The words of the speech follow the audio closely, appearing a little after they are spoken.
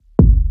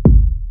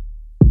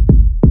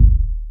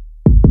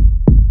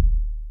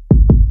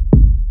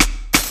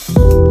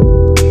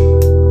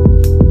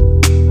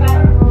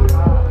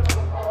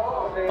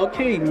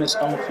Miss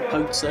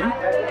Ongopotso.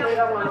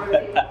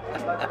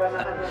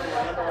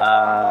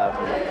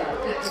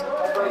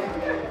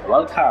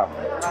 Welcome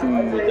to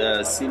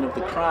the scene of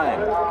the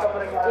crime.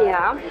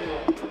 Yeah.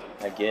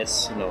 I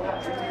guess,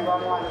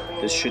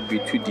 this should be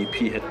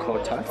 2DP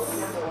headquarters.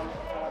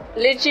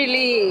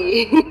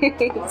 Literally.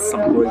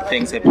 Some great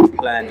things have been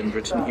planned and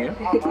written here.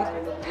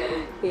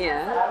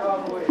 Yeah.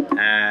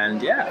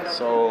 And yeah,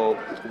 so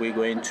we're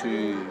going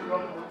to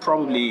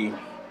probably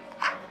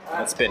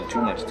not spend too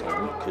much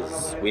time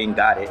because we ain't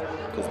got it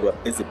because we're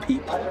busy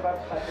people.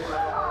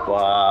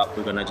 But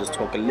we're gonna just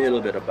talk a little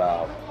bit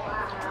about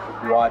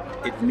what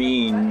it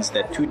means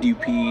that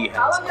 2DP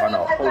has gone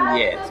a whole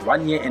year. It's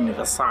 1 year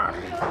anniversary.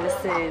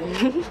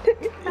 Listen.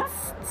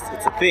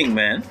 It's a thing,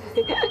 man.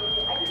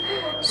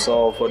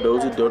 So for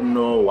those who don't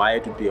know why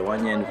it would be a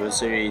 1 year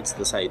anniversary, it's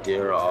this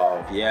idea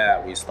of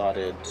we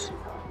started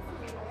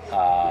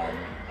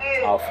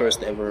our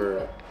first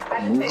ever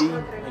movie,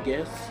 I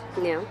guess.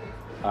 Yeah.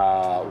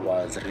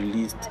 Was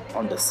released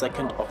on the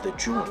 2nd of the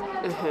June,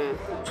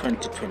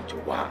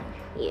 2021.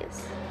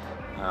 Yes.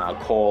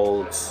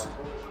 Called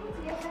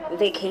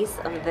The Case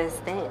of the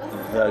Stairs.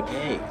 The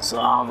Case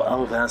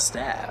of the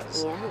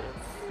Stairs. Yeah.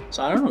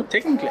 So I don't know,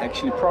 technically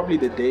actually probably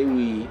the day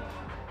we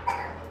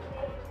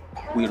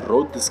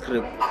wrote the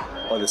script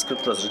or the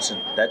script was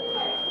written,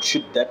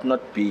 should that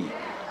not be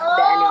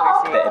The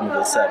anniversary. the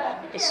anniversary?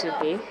 It should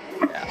be.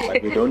 Yeah,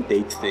 but we don't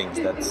date things,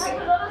 that's the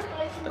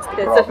That's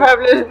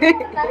problem. the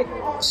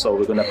problem. So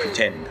we're gonna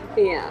pretend.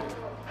 Yeah.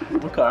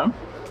 Okay.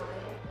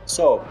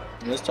 So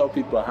let's tell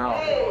people how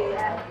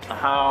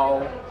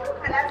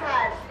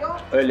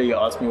earlier you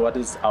asked me what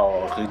is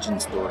our origin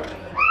story.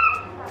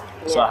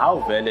 So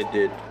how Vele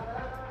did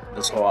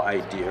this whole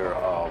idea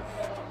of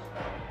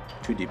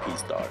 2DP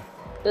start?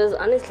 It was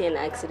honestly an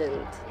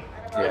accident.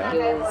 Yeah.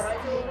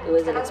 It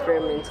was an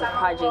experimental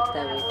project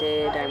that we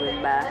did. I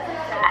remember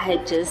I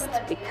had just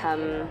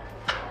become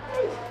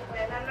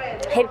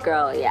head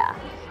girl, yeah.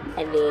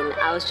 And then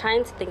I was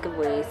trying to think of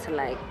ways to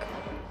make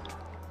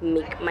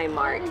my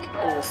mark in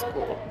the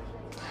school.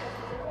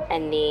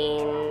 And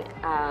then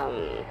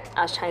I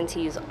was trying to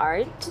use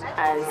art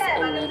as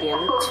a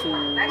medium to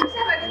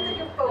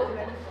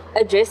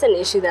address an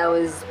issue that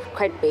was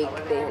quite big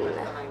then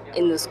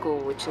in the school,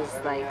 which is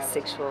like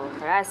sexual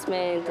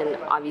harassment and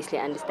obviously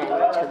understanding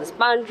each other's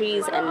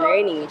boundaries and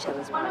learning each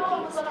other's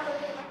boundaries.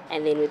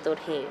 And then we thought,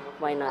 hey,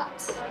 why not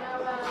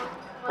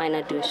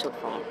do a short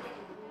film?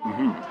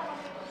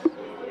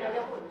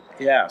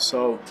 Yeah,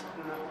 so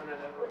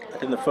I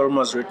think the film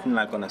was written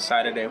on a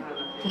Saturday.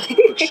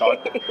 Quick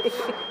shot.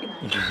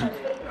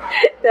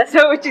 That's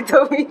not what you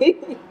told me.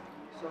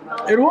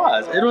 It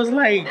was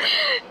like,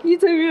 You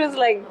told me it was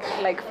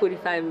like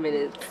 45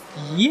 minutes.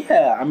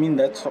 yeah, I mean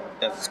that's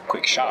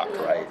quick shot,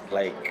 right?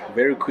 Like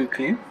very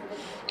quickly.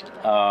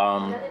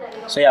 So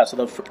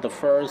the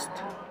first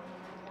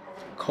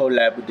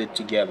collab we did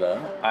together,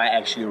 I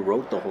actually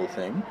wrote the whole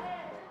thing.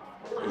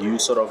 You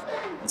sort of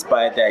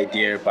inspired the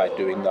idea by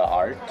doing the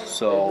art.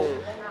 So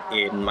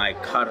in my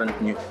current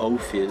new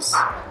office,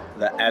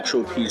 the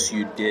actual piece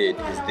you did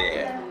is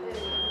there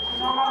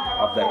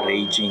of the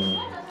raging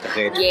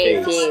red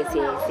face. Yes.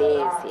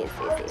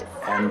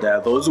 And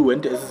those who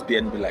went to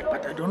SSBN be like,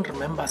 but I don't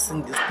remember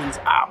seeing these things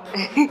up.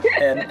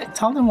 And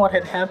tell them what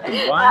had happened.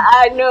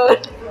 I know.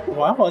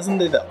 Why wasn't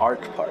there the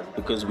art part?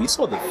 Because we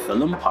saw the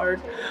film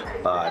part,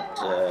 but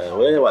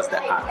where was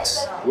the art?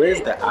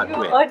 Where's the art?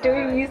 What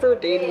doing me so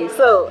daily?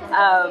 So,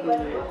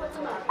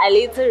 I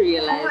later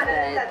realized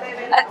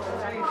that.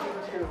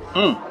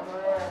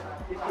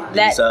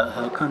 These are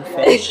her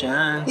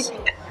confessions.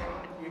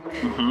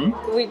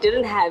 We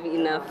didn't have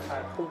enough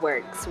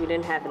works. We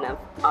didn't have enough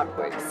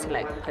artworks to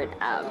put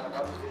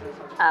up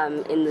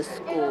in the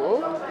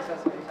school.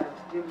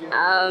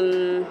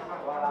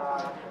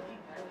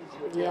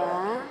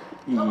 Yeah.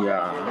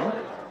 Yeah.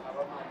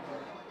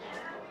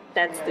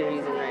 That's the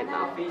reason right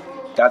now.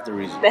 That's the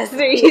reason. That's the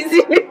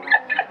reason.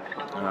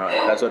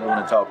 Alright, that's what we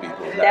want to tell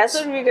people. That's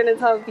what we're gonna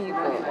tell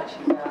people.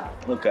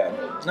 Okay,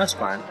 that's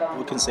fine.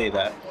 We can say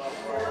that.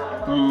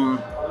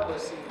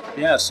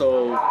 Yeah,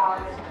 so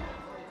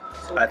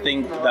I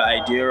think the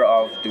idea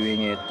of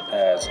doing it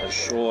as a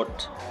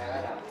short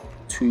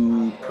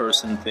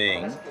 2-person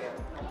thing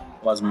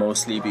was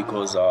mostly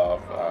because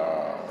of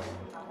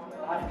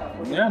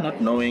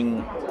not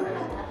knowing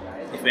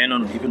if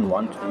anyone even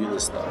want to do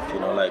this stuff,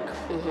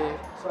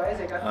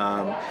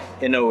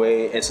 in a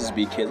way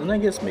SSB kids, and I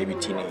guess maybe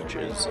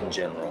teenagers in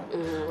general,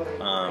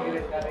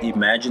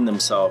 imagine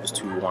themselves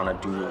to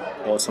want to do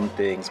awesome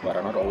things but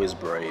are not always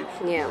brave.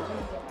 Yeah.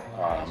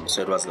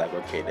 So it was like,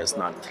 okay, let's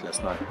not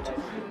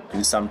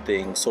do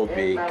something so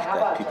big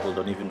that people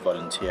don't even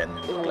volunteer and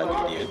we look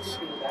like idiots.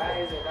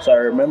 So I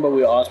remember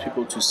we asked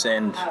people to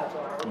send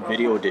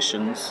video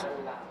auditions.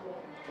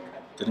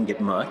 Didn't get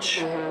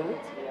much.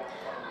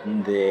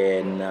 And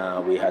then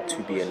we had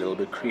to be a little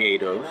bit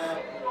creative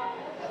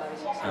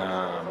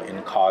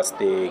in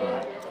casting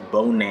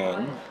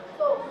Bonang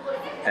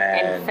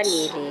and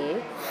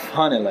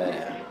Funnily.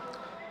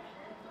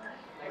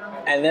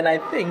 And then I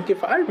think,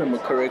 if I remember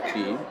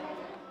correctly,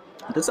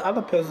 This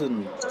other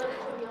person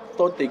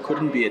thought they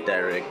couldn't be a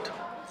direct.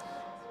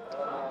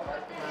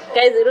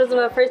 Guys, it was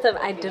my first time.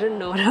 I didn't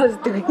know what I was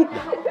doing.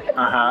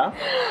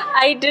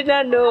 I did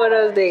not know what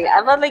I was doing.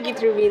 I felt like you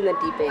threw me in the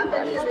deep end,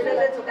 honestly.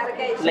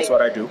 That's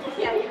what I do.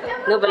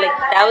 No, but like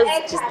that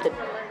was just the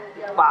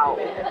wow.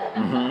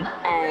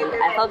 And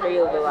I felt very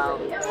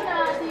overwhelmed.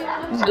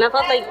 And I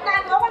felt like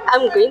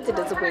I'm going to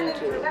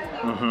disappoint you.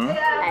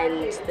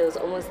 And there was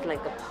almost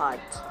like a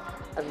part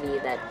of me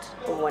that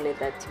wanted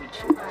that to be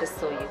true, just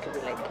so you could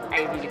be like,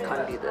 I really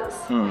can't do this.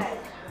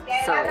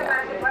 So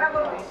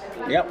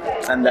yeah. Yep,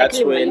 and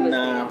that's when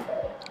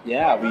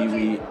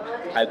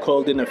I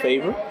called in a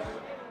favor,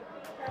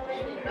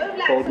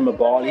 called him a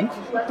Bali,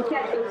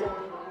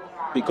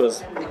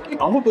 because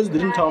Uncle Buzz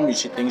didn't tell me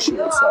she thinks she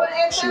was up.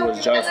 She was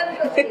just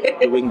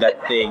doing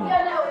that thing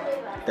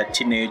that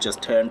teenagers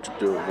turn to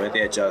do, where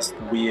they're just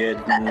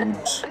weird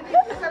moods,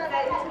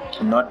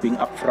 not being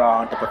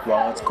upfront about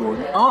what's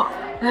going on.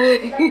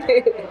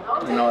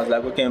 And I was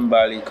like, okay,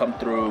 Mbali, come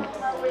through,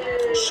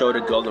 show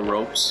the girl the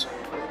ropes.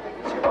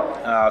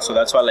 So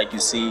that's why, like you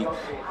see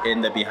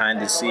in the behind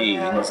the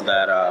scenes,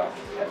 that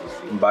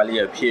Mbali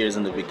appears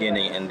in the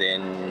beginning and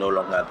then no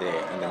longer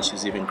there, and then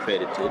she's even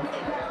credited.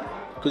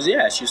 Because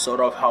she sort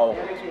of helped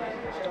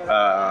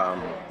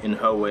in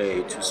her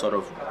way to sort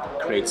of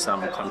create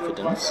some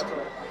confidence.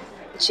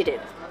 She did,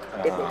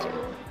 definitely.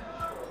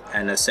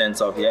 And a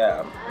sense of,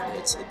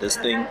 it's this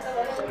thing,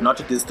 not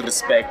to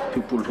disrespect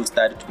people who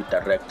started to be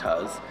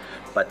directors,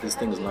 but this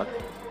thing is not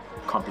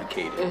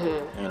complicated,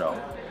 you know.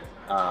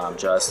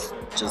 Just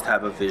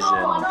have a vision,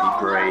 be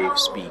brave,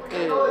 speak,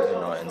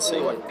 and say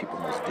what people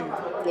must do.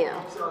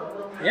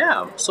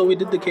 Yeah, so we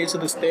did the Case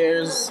of the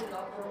Stairs.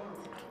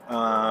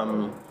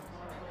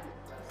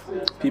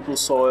 People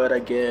saw it, I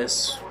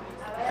guess.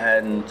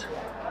 And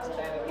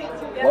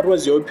what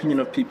was your opinion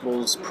of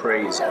people's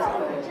praise of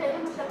it?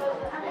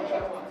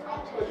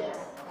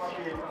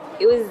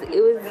 It was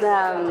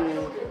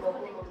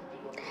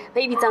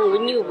maybe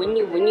when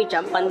you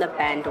jump on the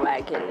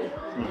bandwagon.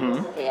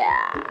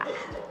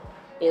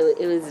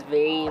 It was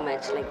very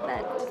much like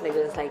that. Like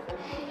it was like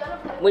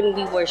when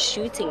we were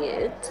shooting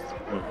it,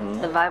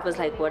 the vibe was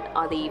like, what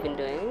are they even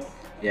doing?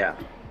 Yeah.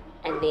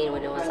 And then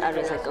when it was out,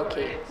 it was like,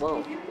 okay,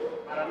 whoa,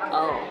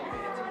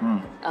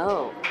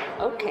 oh,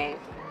 okay.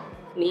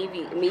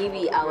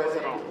 Maybe I was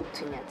wrong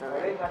to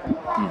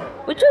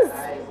which was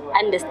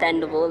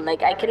understandable.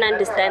 Like I can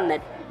understand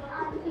that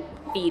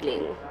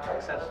feeling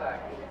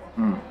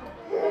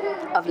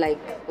of like,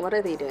 what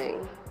are they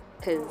doing?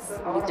 Because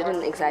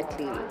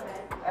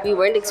we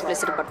weren't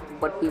explicit about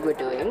what we were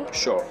doing.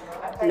 Sure.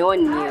 No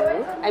one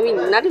knew. I mean,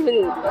 not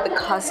even the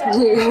cast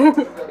knew.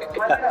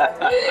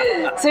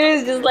 So it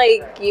was just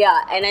like,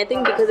 and I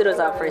think because it was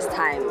our first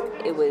time,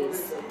 it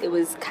was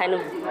kind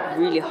of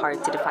really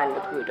hard to define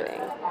what we were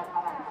doing.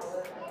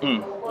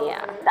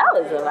 Yeah, that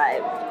was a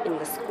vibe in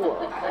the school.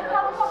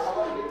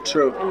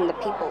 True. And the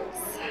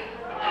peoples.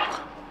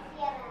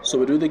 So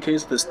we do the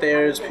Case of the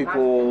Stairs,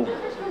 people,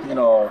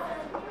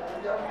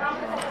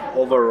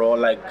 overall,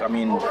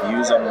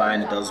 views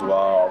online, it does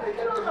well.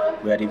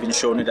 We had even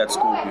shown it at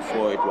school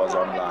before it was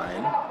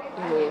online.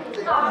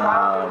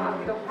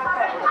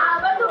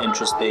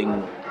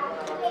 Interesting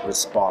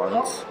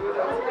response.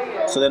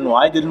 So then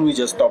why didn't we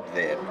just stop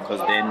there?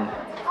 Because then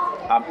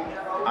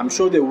I'm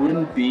sure there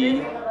wouldn't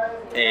be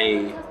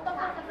a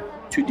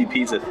 2D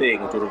pizza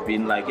thing. It would have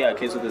been like,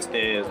 Case of the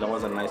Stairs, that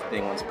was a nice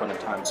thing once upon a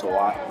time. So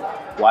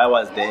why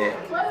was there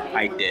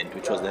Ident,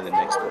 which was then the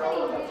next one?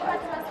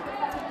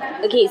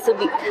 Okay, so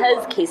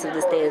because Case of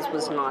the Stairs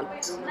was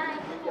not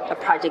a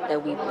project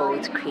that we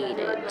both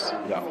created,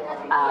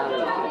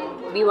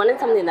 we wanted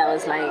something that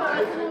was like,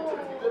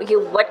 okay,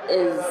 what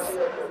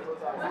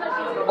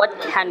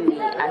can we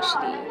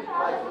actually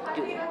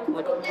do?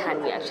 What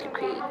can we actually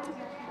create?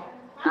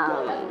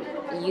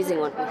 Using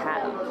what we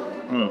have.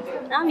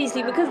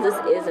 Obviously, because this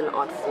is an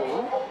art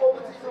form,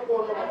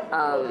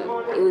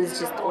 it was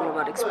just all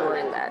about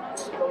exploring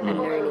that and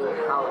learning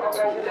how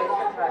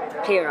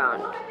to play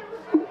around.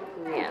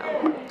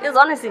 Yeah, it was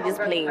honestly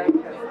just playing with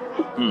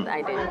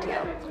identity,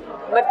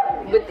 but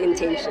with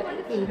intention.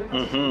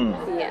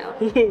 Yeah.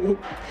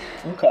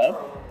 Okay.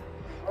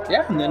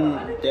 Yeah, and then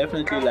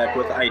definitely like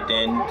with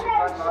Ident,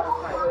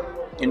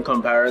 in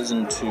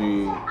comparison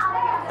to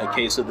A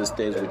Case of the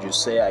Stairs, would you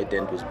say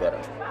Ident was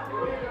better?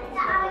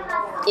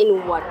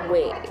 In what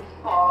way?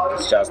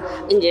 It's just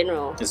in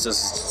general. It's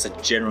a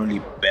generally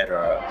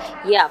better.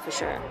 Yeah, for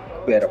sure.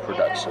 Better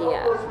production.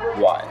 Yeah.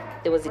 Why?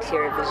 There was a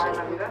clearer vision.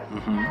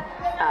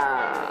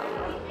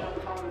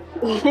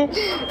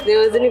 There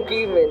was an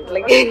agreement.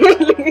 Like.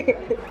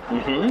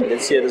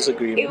 Let's hear this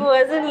agreement. It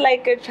wasn't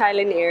like a trial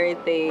and error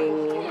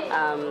thing,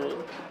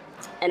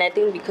 and I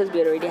think because we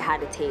had already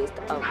had a taste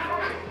of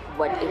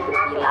what it would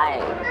be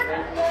like,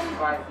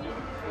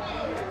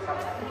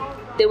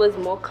 there was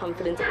more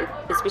confidence,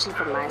 especially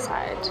from my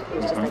side. It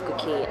was just like,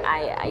 okay,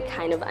 I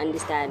kind of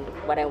understand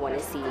what I want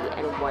to see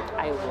and what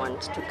I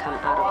want to come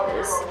out of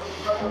this.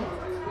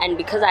 And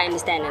because I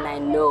understand and I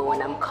know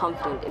and I'm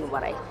confident in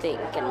what I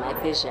think and my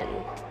vision,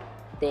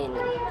 then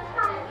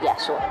yeah,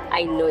 sure,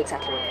 I know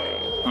exactly what I'm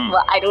doing.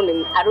 Well, I don't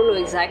know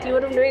exactly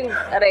what I'm doing,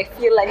 but I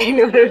feel like I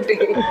know what I'm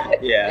doing.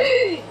 Yeah.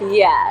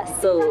 Yeah,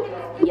 so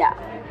yeah,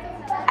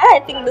 and I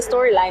think the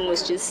storyline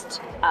was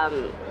just a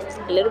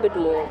little bit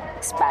more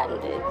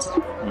expanded,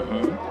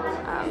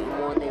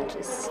 more than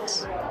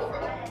just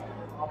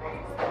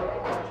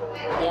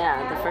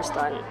the first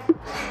one.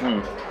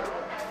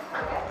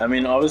 I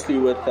mean, obviously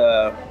with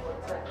the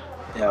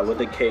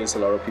case, a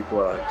lot of people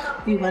are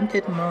like, we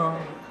wanted more.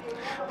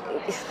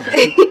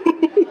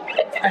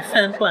 I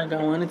felt like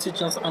I wanted to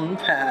just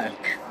unpack.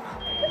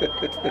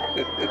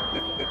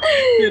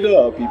 You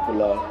know how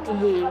people are.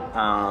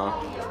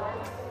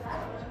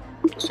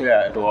 So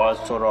yeah, it was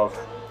sort of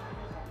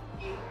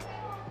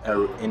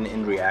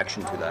in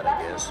reaction to that,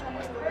 I guess.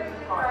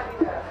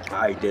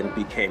 I then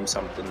became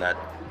something that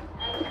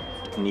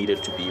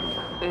needed to be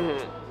more.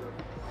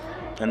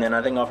 And then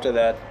I think after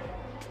that,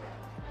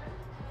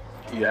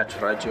 you had to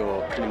write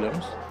your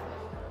prelims.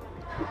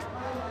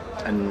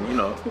 And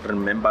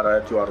remember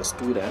that you are a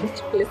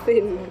student.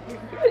 Listen.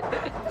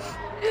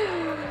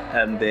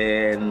 And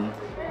then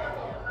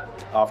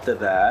after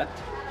that,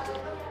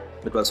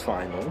 it was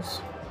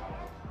finals.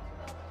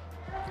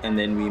 And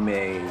then we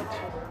made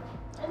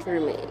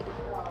Remain.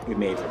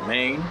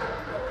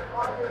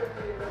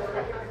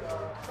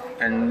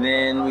 And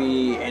then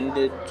we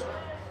ended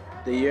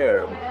the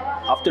year.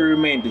 After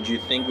Remain, did you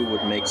think we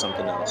would make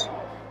something else?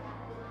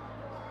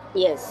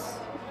 Yes.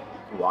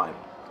 Why?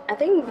 I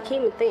think it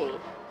became a thing.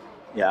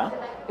 Yeah?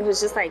 It was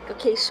just like,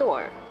 okay,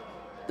 sure.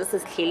 This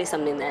is clearly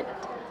something that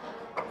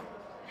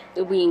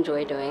we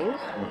enjoy doing.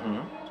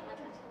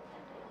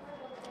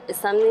 It's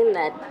something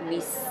that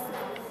we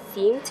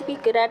seem to be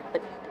good at,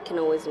 but can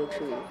always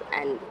improve.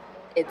 And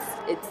it's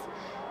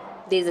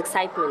there's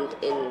excitement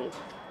in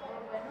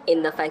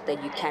the fact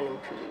that you can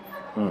improve,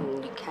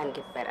 and you can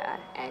get better,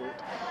 and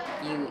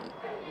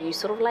you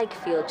sort of like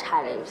feel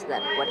challenged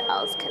that what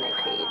else can I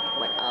create?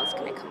 What else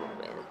can I come up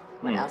with?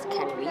 What else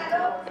can we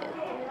come up with?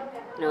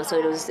 So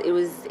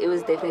it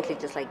was definitely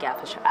just like, yeah,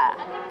 for sure.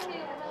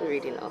 We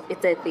really know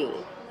it's a thing.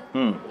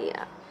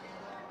 Yeah.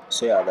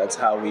 So yeah, that's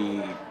how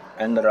we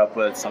ended up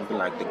with something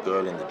like The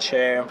Girl in the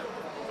Chair.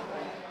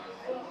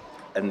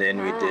 And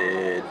then we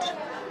did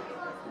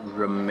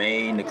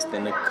Remain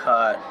extended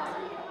cut.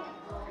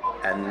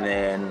 And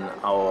then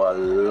our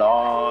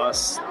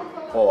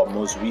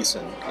most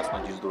recent, let's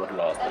not use the word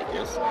last, I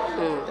guess.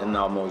 And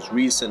our most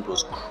recent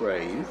was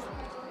Crave.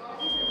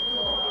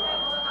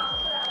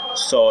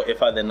 So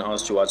if I then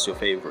asked you what's your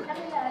favorite,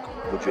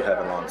 would you have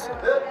an answer?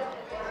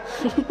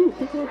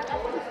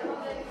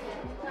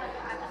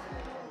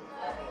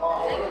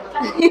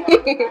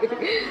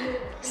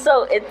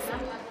 So it's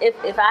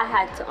if I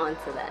had to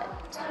answer that,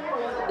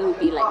 it would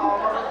be like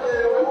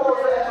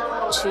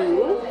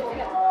 2.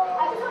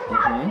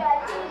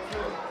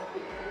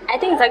 I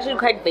think it's actually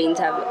quite vain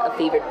to have a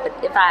favorite, but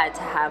if I had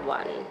to have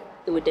one,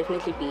 it would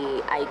definitely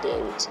be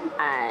Ident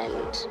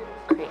and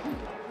Crave.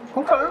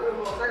 Okay.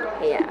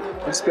 Yeah.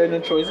 Explain the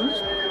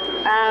choices.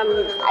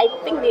 I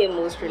think they're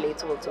most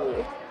relatable to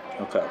me.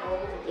 Okay.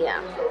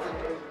 Yeah.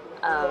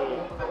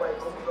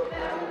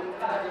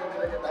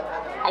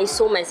 I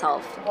saw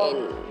myself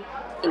in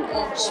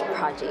each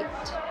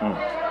project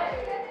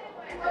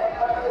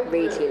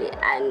very clearly,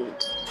 and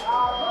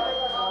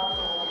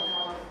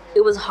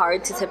it was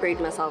hard to separate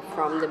myself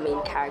from the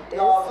main characters.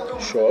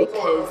 Sure.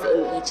 Because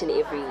in each and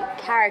every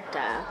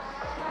character,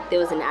 there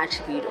was an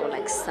attribute or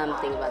like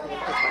something about them.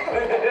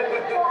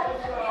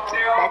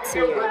 That's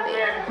me right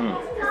there.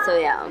 So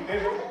yeah.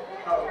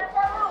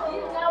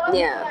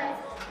 Yeah.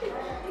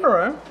 All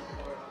right.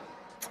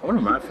 One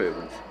of my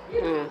favorites.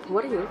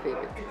 What are your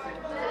favorites?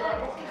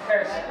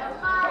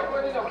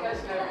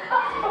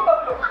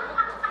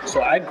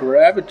 So I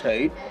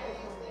gravitate.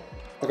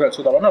 Okay,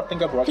 so the one I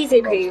think I've watched. Please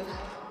say Crave.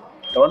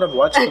 The one I've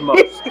watched the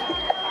most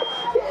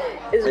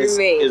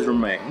is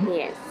Remain.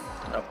 Yes.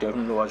 I've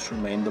definitely watched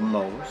Remain the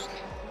most.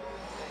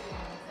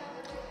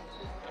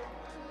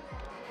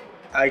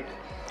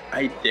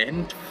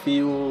 Ident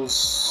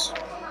feels.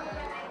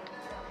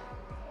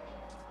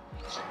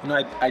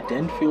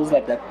 Ident feels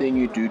like that thing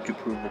you do to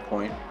prove a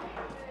point.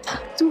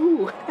 To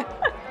who?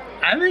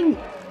 I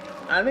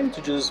think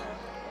to just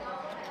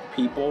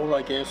people,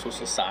 I guess, or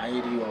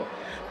society, or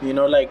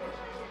like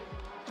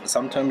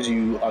sometimes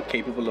you are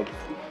capable of.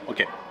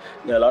 Okay,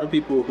 there are a lot of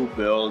people who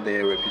build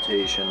their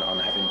reputation on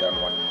having done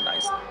one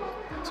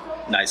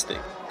nice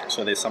thing.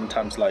 So they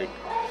sometimes like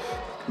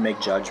make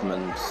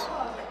judgments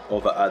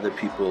over other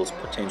people's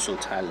potential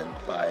talent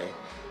by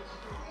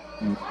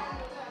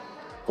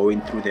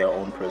going through their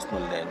own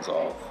personal lens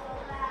of,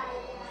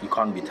 you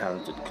can't be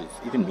talented because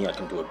even me, I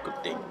can do a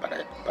good thing,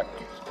 but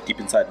deep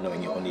inside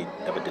knowing you only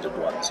ever did it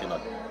once, you're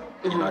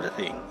not a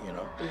thing,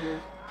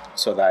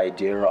 So the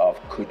idea of,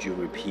 could you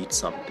repeat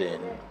something,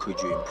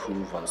 could you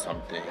improve on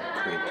something,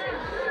 could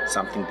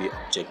something be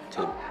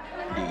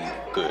objectively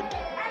good?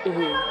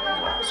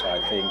 So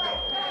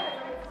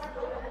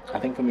I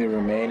think for me,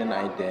 Remain and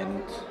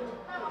Ident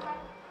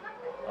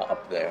are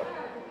up there.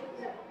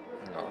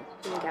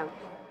 Okay.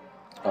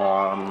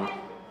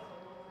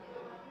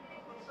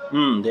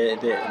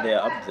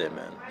 They're up there,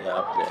 man. They're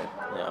up there.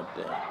 They're up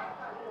there.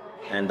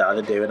 And the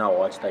other day when I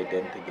watched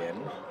Ident again,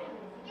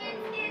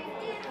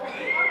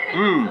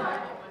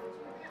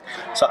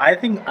 so I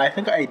think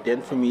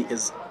Ident for me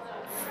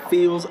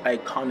feels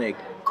iconic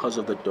because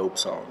of the dope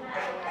song.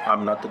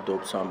 Not the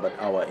dope song, but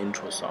our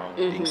intro song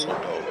being so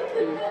dope.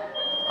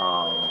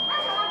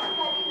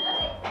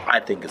 I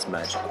think it's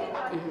magical.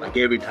 Like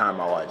every time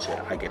I watch it,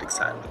 I get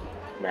excited.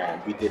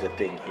 Man, we did a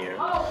thing here.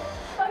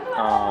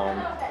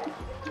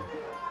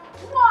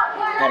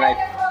 And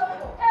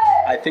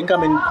I think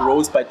I'm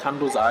engrossed by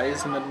Tando's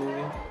eyes in that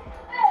movie.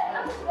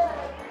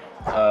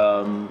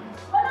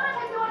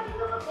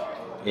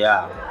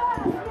 Yeah,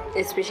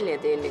 Especially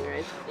at the ending,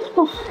 right?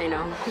 I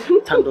know.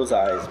 Tando's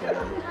eyes, man.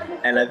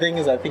 And the thing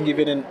is, I think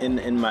even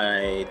in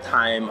my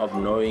time of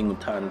knowing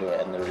Tando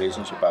and the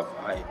relationship,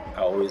 I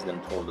always then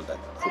told her that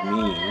for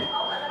me,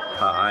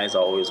 her eyes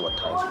are always what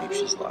tells me if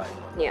she's lying.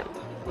 Yeah.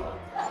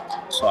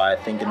 So I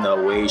think in the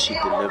way she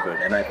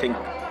delivered, and I think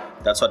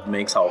that's what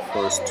makes our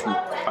first two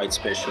quite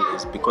special,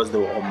 is because they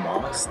were all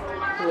masked.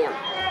 Yeah.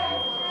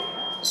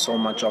 So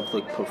much of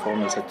the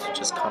performance had to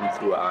just come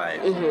through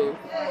eyes.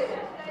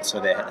 So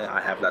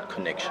I have that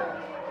connection.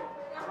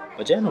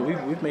 But yeah, no,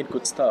 we've made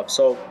good stuff.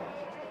 So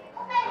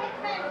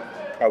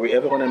are we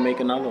ever gonna make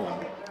another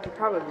one?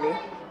 Probably.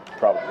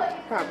 Probably.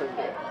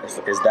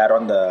 Is that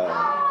on the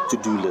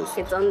to-do list?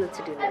 It's on the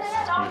to-do list.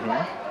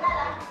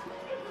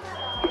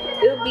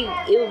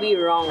 It would be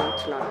wrong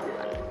to not do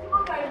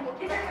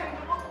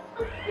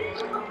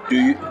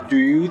one. Do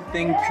you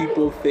think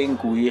people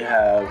think we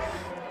have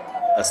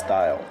a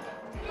style?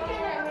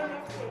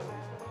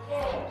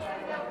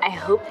 I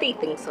hope they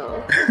think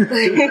so.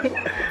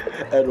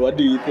 And what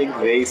do you think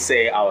they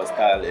say our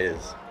style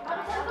is?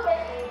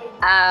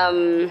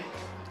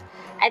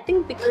 I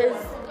think because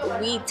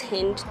we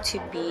tend to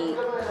be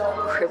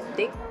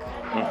cryptic.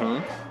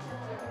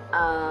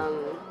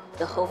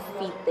 The whole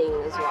feet thing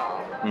as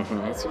well.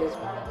 As soon as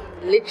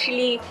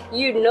literally,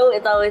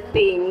 it's our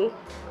thing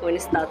when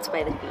it starts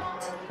by the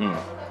feet.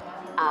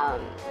 I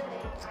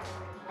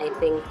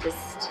think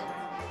just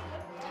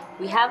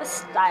we have a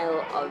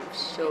style of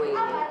showing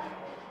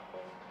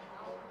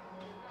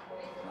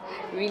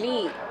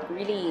really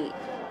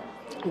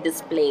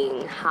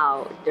displaying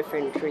how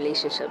different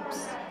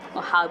relationships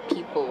or how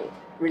people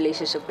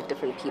relationship with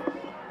different people.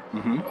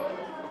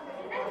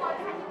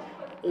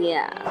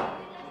 Yeah.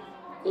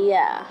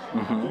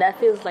 That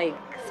feels like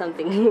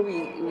something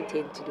we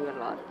tend to do a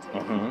lot.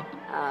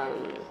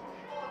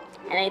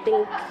 And I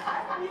think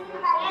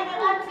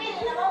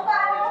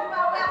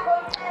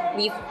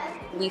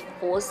we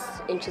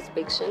force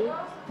introspection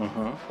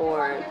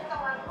or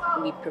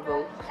we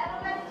provoke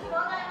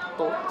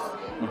thoughts.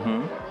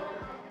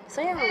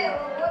 So yeah,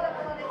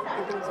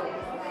 I think so.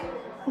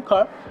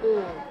 Okay.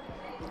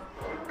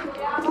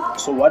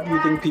 So what do you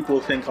think people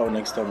think our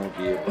next time will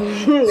be about?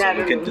 So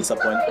we can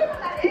disappoint them?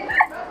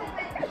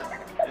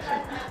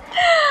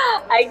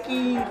 I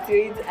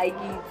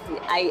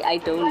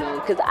don't know,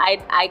 because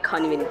I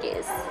can't even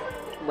guess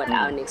what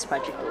our next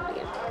project will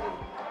be.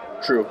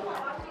 True.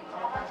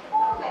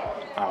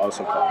 I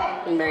also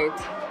can't. Right.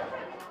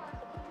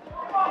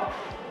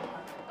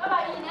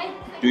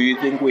 Do you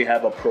think we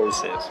have a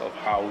process of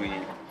how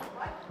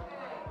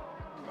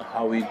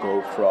we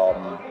go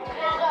from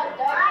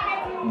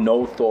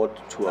no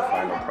thought to a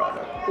final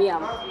product? Yeah.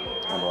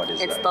 And what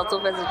is It that? starts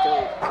off as a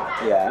joke.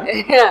 Yeah.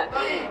 Yeah.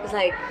 It's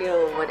like,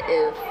 what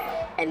if,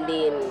 and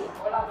then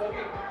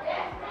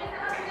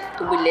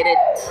we let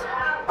it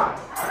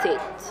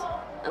sit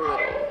a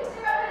little,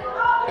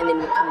 and then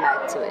we come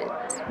back to it,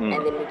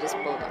 and then we just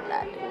build on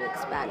that and we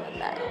expand on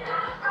that.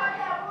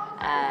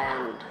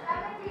 And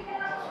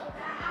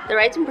the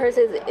writing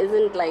process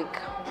isn't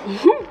like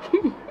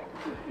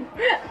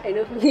I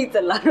know for me it's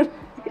a lot of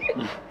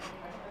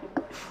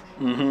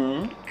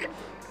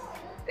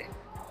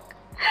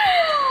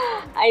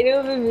I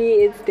know for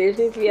me it's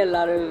definitely a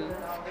lot of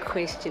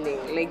questioning.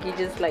 Like you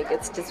just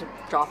it's just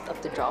draft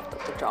after draft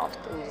after draft,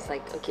 and you're just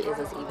like, okay, is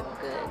this even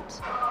good?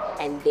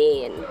 And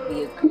then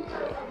we agree.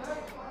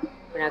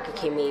 We're like,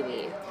 okay,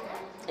 maybe.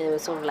 And it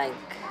was sort of like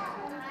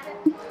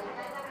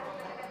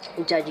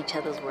judge each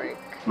other's work.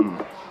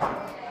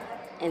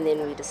 And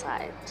then we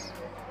decide.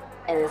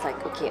 And it's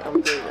like, okay, are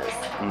we doing this?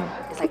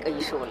 It's like, are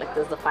you sure? Like,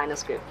 this is the final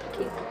script.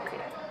 Okay.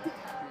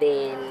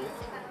 Then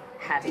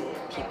having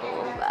people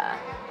over,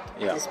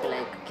 just be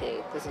like,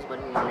 okay, this is what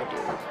we want to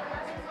do.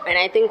 And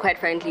I think, quite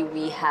frankly,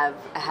 we have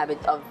a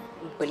habit of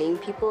bullying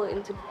people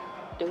into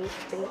doing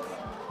things.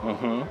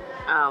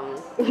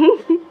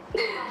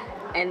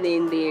 And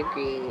then they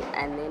agree,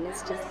 and then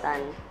it's just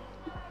done.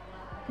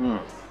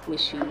 We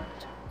shoot.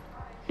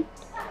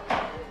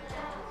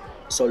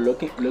 So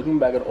looking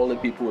back at all the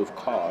people we've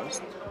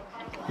cast,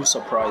 who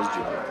surprised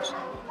you most?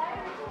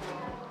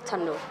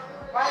 Tando.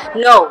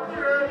 No.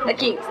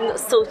 Okay,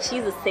 so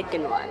she's the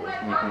second one.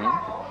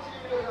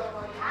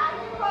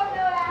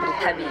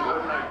 Tabi.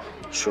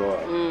 Sure.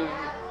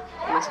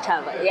 Mas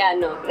Chava. Yeah,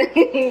 no.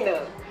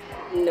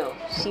 No.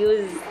 She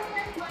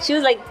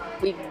was like,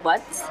 wait,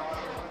 what?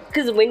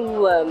 Because when we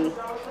were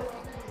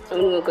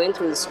when we were going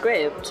through the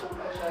script,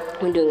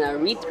 when doing our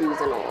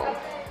read-throughs and all,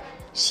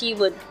 she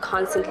would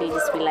constantly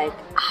just be like,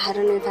 I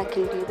don't know if I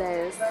can do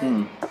this.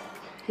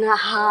 Nah,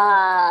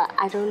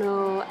 I don't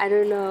know.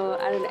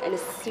 And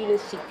as soon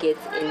as she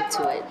gets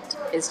into it,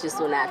 it's just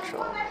so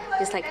natural.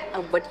 It's like,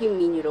 what do you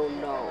mean you don't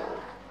know?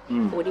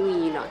 What do you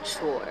mean you're not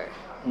sure?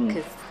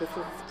 Because this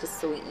is just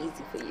so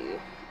easy for you.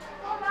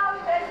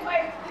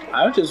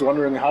 I was just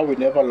wondering how we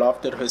never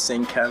laughed at her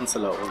saying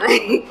canceller.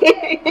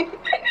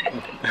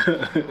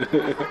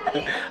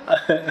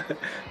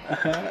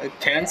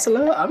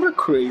 Canceller? I'm not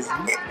crazy.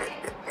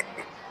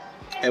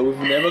 And we've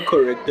never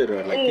corrected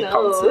her like the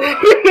counselor.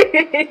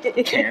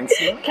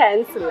 Canceller?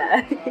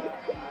 Canceller.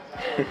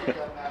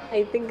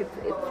 I think it's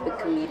the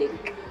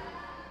comedic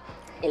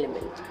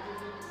element.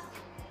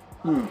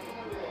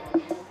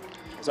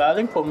 So I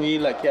think for me,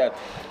 like, yeah,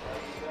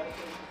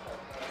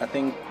 I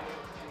think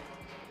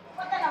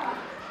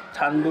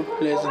Thando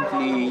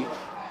pleasantly.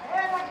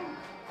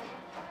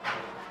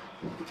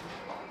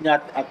 Yeah,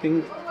 I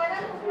think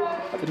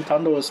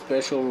Thando was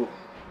special.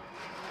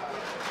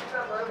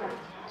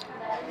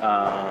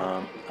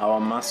 Our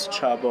Mas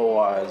Chaba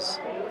was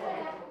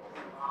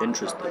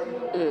interesting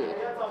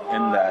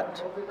in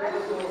that.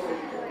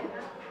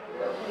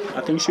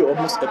 I think she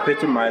almost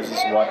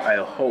epitomizes what I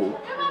hope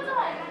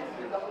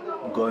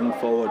going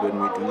forward when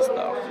we do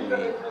stuff.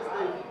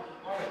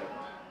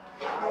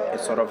 It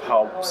sort of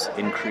helps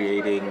in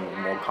creating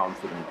more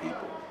confident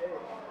people.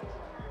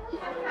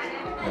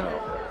 You know,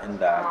 in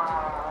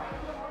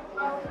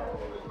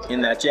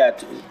that yeah,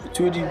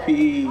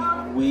 2DP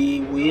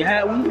we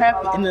have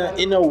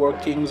inner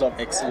workings of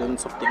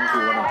excellence, of things we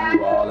want to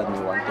do well, and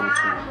we want them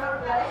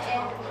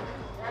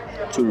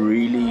to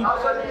really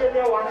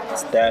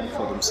stand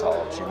for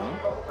themselves, you know.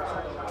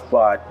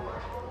 But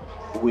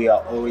we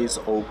are always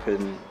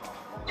open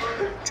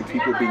to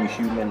people being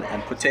human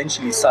and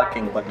potentially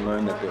sucking, but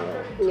knowing that they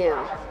won't.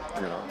 Yeah.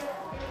 You know,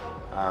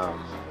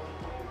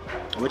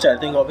 which I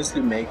think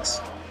obviously makes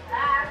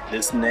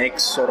this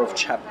next sort of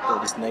chapter,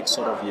 this next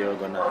sort of year,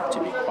 gonna have to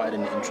be quite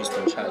an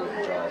interesting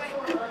challenge of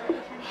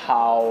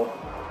how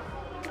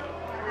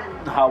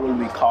will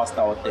we cast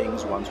our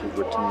things once we've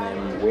written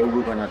them, where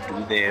we're gonna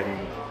do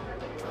them,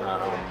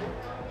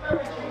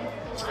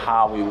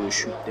 how we will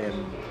shoot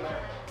them.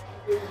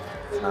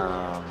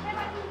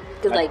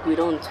 Because like we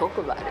don't talk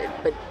about it,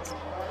 but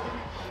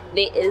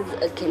there is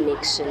a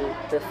connection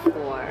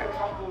before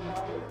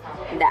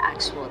the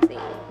actual thing.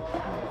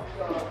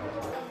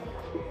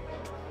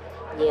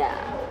 Yeah,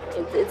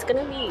 it's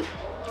gonna be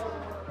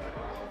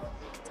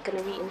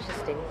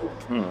interesting.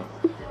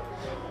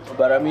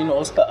 But I mean,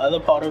 also the other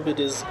part of it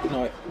is, you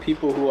know,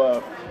 people who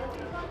are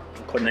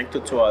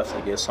connected to us,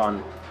 I guess,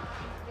 on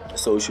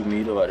social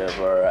media or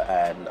whatever,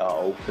 and are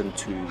open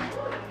to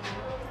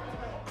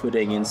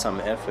putting in some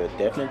effort.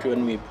 Definitely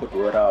when we put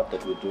word out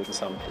that we're doing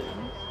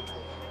something,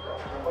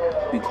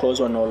 because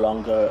we're no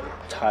longer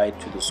tied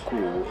to the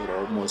school, it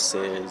almost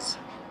says,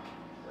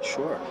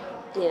 sure.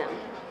 Yeah.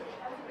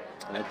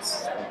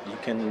 You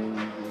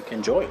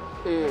can join.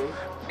 You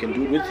can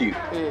do it with you,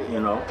 you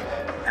know,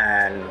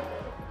 and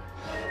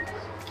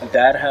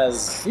that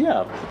has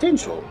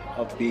potential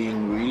of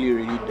being really,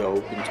 really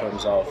dope in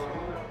terms of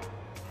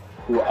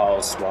who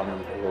else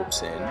one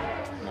ropes in,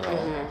 you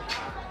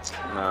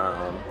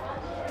know,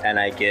 and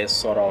I guess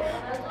sort of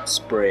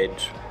spread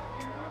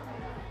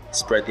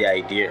the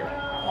idea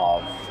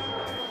of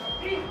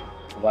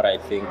what I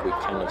think we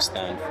kind of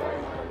stand for,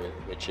 you know,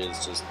 which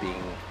is just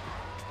being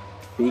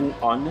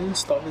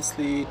honest,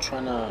 obviously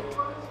trying to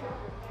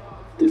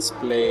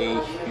display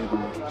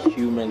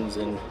humans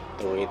in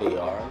the way they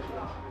are.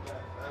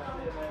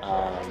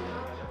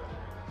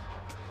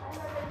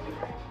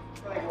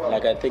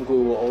 Like, I think we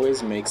will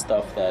always make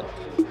stuff that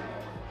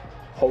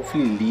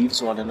hopefully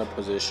leaves one in a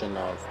position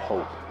of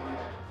hope.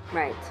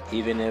 Right.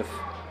 Even if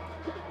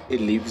it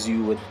leaves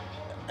you with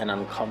an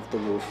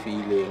uncomfortable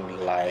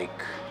feeling,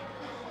 like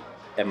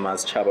a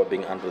Mas Chaba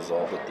being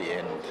unresolved at the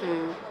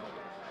end.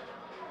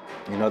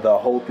 You know, the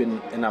hope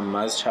in a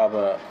Mas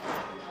Chaba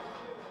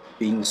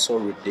being so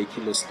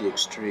ridiculously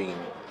extreme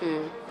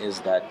is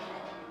that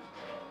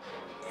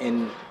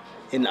in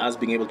us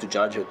being able to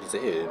judge her to say,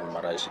 hey,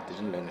 Mara, she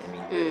didn't learn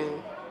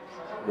anything.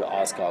 We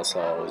ask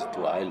ourselves,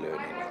 do I learn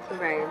anything?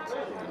 Right.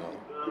 You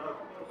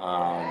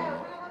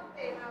know,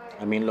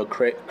 I mean, look,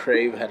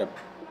 Crave had a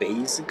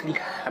basically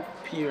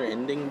happier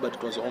ending, but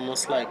it was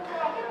almost like,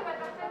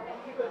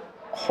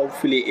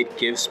 hopefully it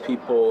gives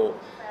people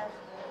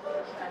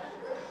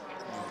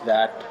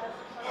that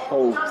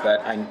hope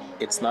that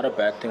it's not a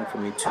bad thing for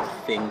me to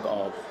think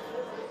of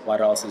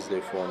what else is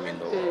there for me in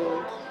the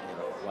world. You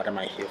know, what am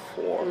I here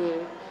for?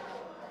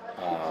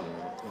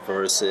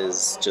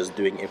 Versus just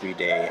doing every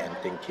day and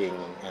thinking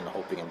and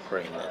hoping and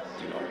praying that,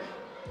 you know,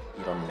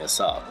 you don't mess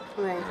up.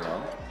 Right. You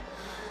know?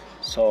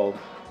 So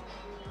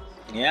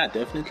yeah,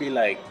 definitely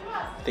like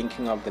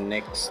thinking of the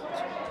next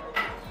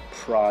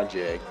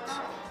project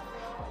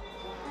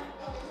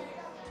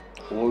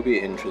will be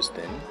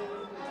interesting.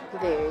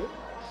 Very.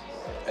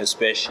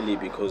 Especially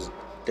because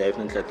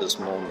definitely at this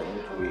moment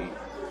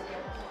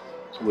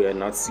we are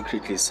not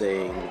secretly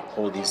saying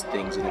all these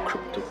things in a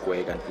cryptic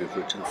way and we've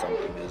written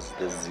something.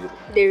 There's zero.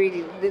 There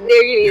really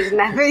is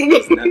nothing.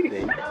 There's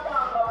nothing.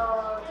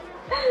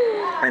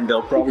 And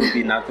there'll probably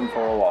be nothing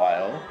for a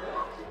while.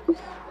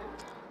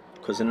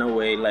 Because in a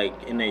way,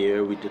 like in a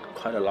year, we did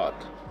quite a lot.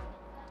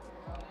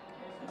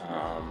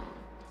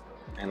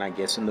 And I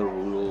guess in the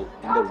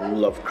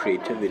rule of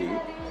creativity,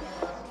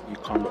 you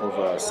can't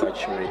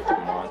oversaturate the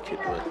market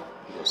with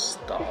your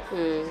stuff.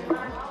 You know?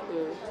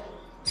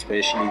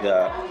 Especially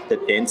the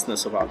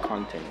denseness of our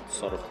content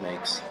sort of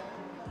makes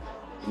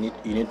you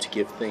need to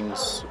give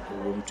things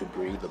room to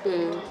breathe a bit.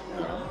 You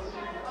know?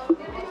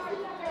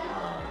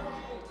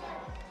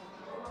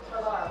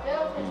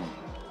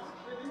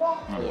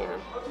 Yeah.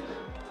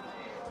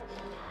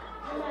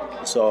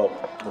 So,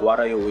 what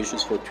are your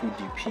wishes for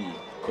 2DP?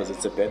 Because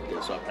it's a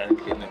birthday, so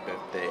apparently in a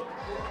birthday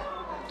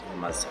you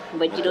must.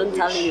 But you don't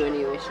tell wish. me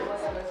any wishes.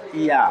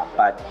 Yeah,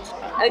 but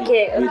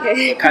Okay.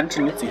 the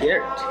country needs to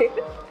hear it.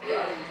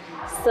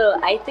 So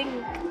I think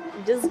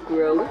just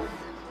growth.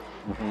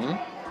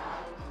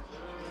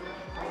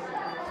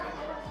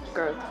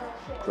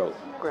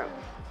 Growth.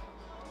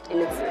 In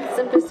its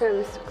simplest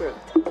terms,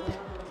 growth.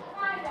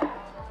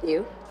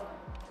 You?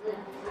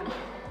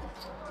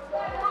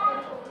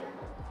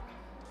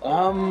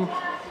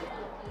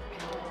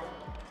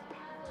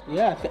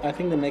 Yeah, I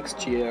think the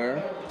next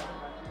year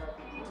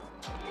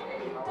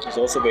is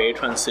also very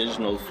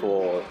transitional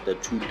for the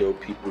two dope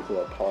people who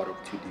are part of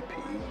 2DP.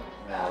 You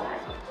know?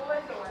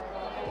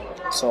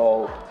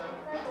 So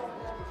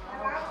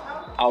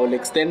I will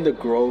extend the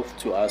growth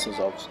to us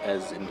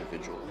as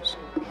individuals.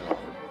 You know?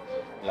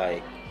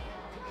 Like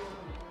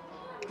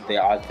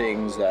there are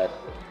things that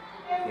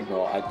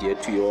are dear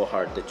to your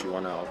heart that you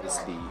want to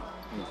obviously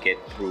get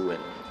through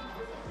and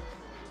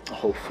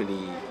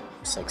hopefully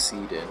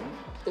succeed in.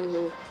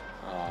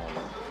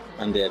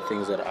 And there are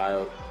things that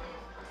I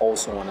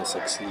also want to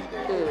succeed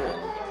in.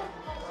 And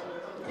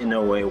in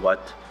a way,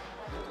 what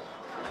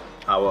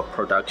our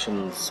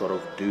productions sort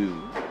of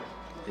do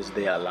is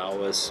they allow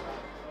us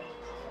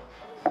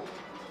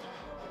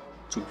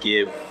to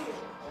give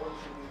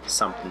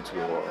something to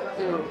the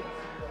world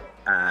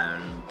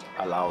and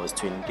allow us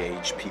to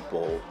engage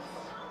people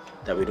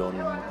that we don't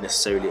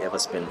necessarily ever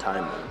spend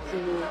time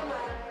with.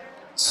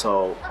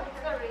 So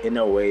in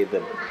a way,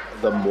 the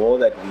more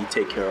that we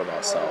take care of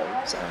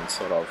ourselves and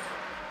sort of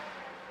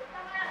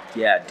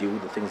deal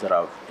with the things that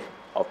are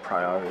of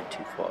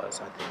priority for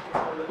us, I think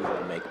we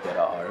will make better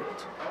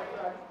art.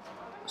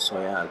 So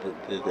yeah,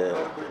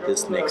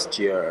 this next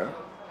year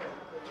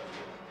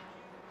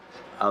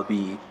I'll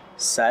be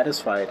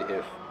satisfied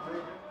if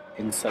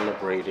in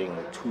celebrating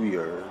 2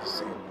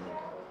 years in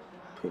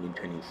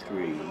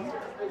 2023,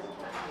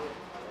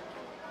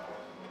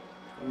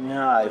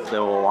 yeah, if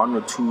there were 1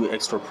 or 2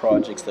 extra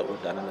projects that were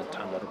done in the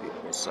time, that would be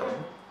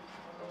awesome.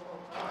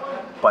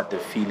 But the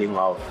feeling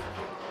of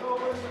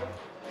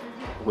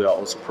we are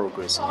also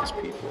progressing as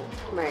people.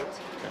 Right.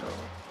 You know?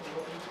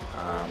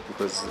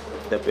 Because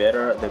the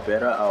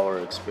better our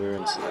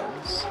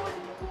experiences,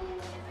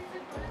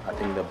 I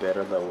think the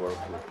better the work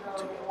we put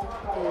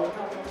together.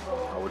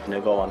 I would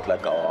never want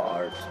like our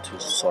art to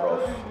sort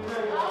of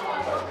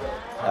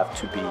have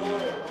to be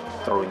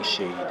throwing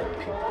shade at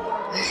people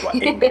who are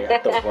angry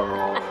at the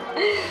world,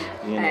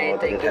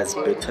 that it has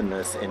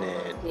bitterness in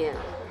it. Yeah.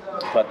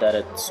 But that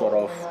it sort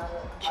of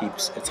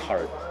keeps its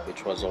heart,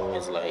 which was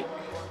always like,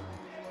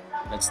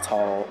 let's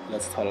tell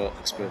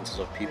experiences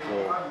of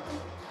people,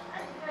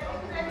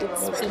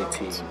 mostly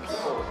teens.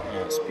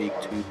 Yeah, speak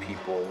to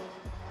people.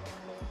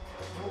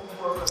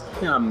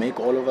 Yeah, make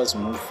all of us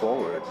move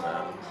forward,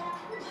 man.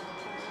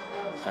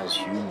 As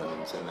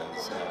humans and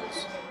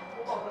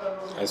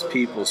as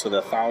people. So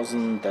the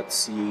 1,000 that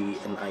see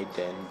an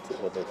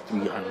ident or the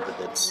 300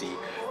 that see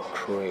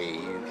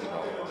crave,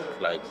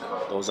 like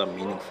those are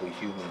meaningful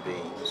human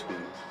beings who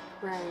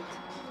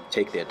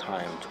take their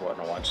time to want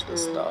to watch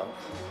this stuff.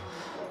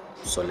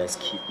 So let's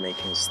keep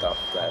making stuff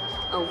that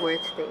are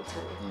worth their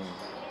time.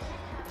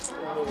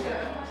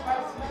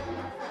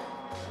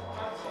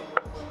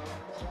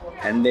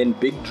 And then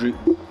big dream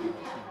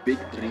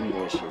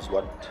wishes.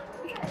 What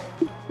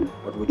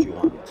would you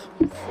want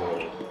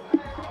for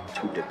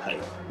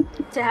 2DP?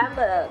 To have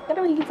a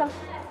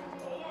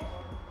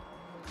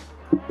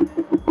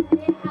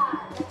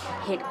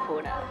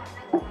headquarter.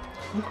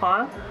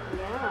 Okay.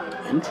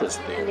 Yeah.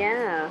 Interesting.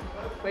 Yeah.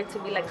 For it to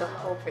be like a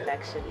whole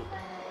production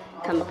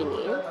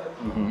company.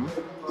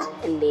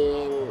 And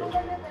then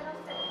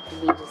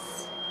we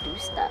just do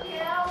stuff.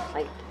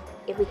 Like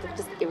everything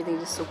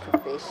just so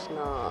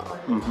professional.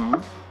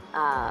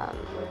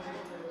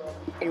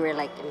 And we're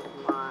like in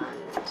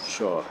demand.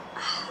 Sure.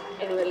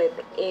 And we're like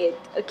the it.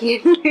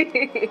 Okay.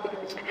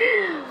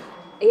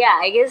 Yeah,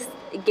 I guess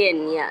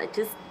again,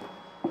 just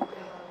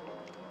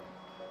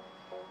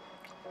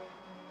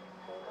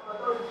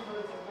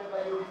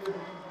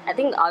I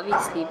think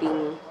obviously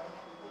being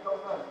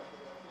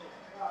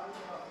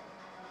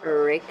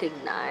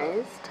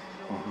recognized,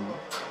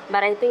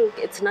 but I think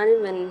it's not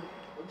even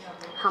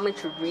how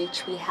much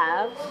reach we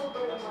have,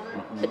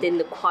 but then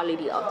the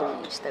quality of the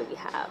reach that we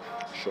have.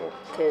 Sure.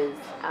 Because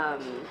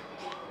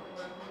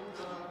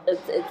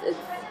it's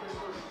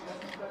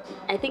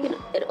I think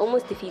it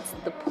almost defeats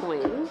the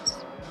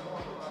point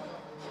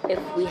if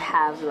we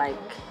have like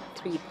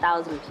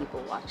 3,000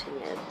 people watching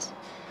it,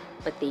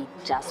 but they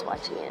just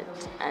watching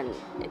it and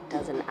it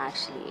doesn't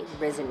actually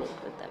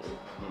resonate with them.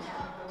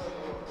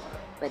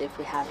 But if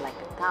we have like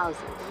 1,000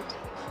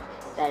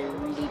 that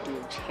really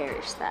do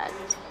cherish that,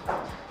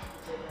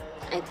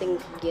 I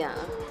think that's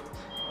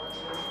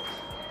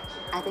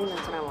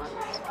what I want.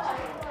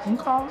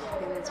 Okay. I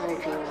think that's what I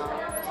dream of.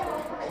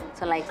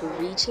 So like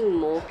reaching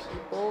more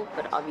people,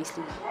 but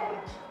obviously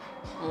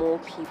more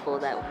people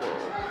that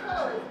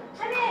will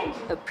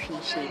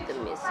appreciate the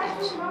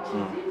message.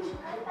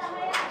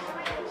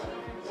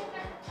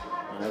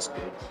 That's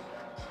good.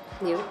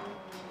 You?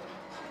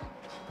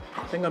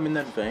 I think I'm in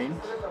that vein.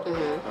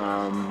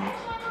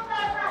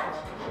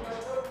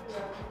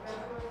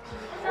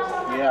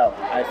 Yeah,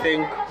 I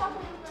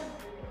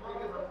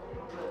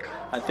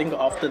think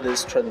after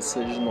this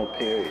transitional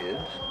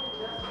period,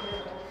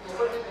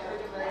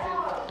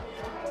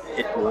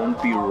 it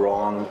won't be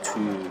wrong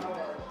to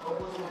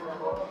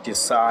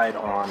decide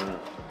on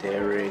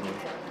daring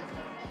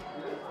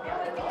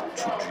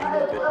to dream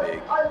a bit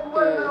big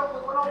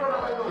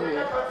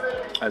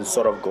and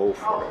sort of go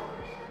for it.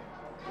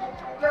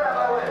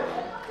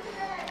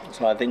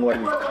 So I think what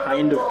we've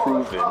kind of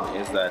proven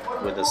is that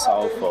with a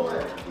cell phone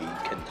we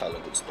can tell a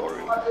good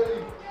story.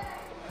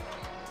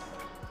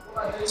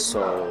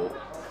 So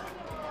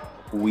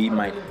we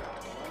might.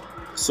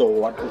 So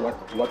what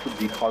would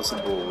be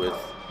possible with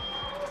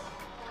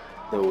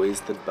the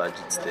wasted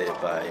budgets there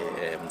by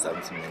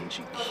Mzansi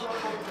Menchiki,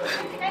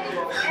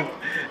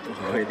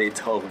 where they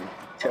told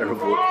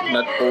terrible,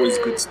 not always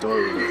good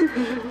stories,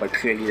 but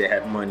clearly they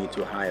had money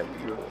to hire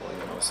people.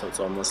 So it's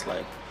almost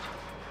like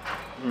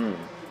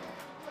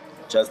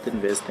just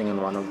investing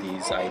in one of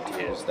these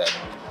ideas that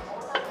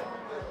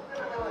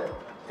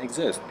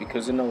exist,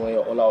 because in a way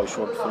all our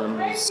short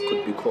films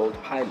could be called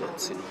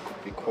pilots, it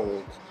could be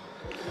called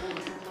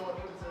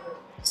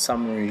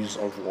summaries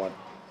of what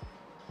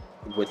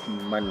with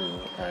money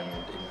and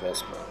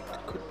investment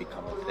could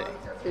become a thing.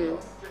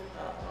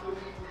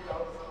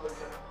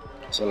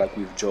 So like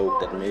we've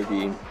joked that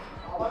maybe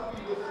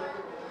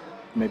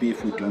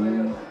if we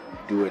do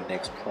a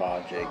next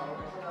project,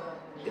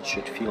 it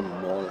should feel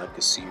more like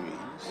a series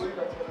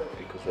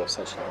because we have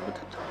such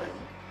limited time.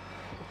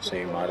 So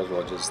you might as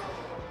well just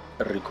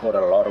record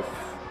a lot of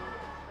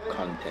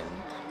content,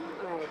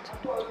 Right.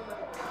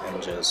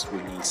 and just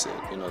release it.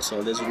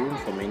 So there's room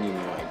for many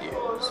new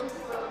ideas.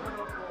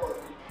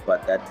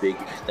 But that big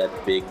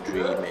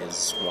dream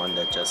is one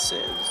that just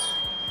says,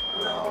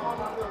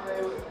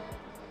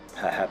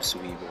 perhaps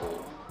we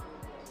will,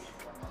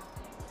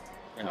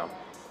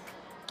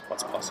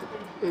 what's possible.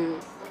 Who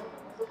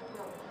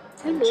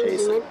And knows?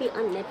 chase You it. might be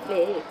on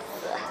Netflix.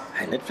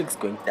 And Netflix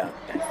going down,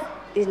 guys.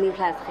 Disney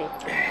Plus. Okay.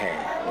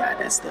 Yeah,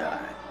 that's the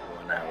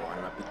one I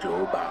wanna be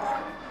global.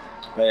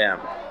 But yeah,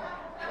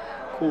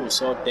 cool.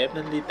 So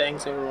definitely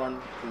thanks everyone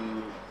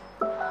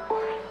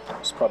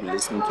who's probably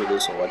listening to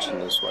this or watching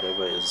this,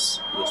 whatever is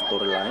your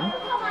storyline.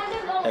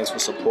 Thanks for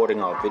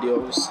supporting our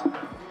videos.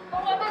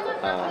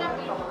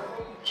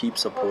 Keep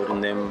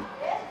supporting them.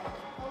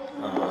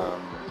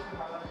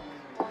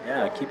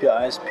 Keep your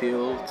eyes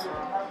peeled,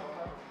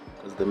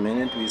 because the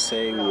minute we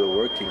say we're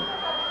working,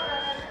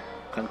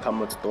 can't come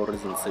with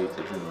stories and say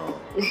they didn't know.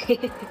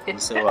 We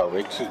say we're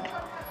working.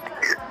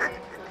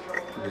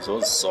 It's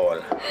all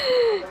soul.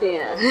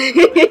 Yeah.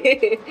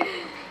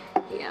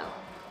 Yeah.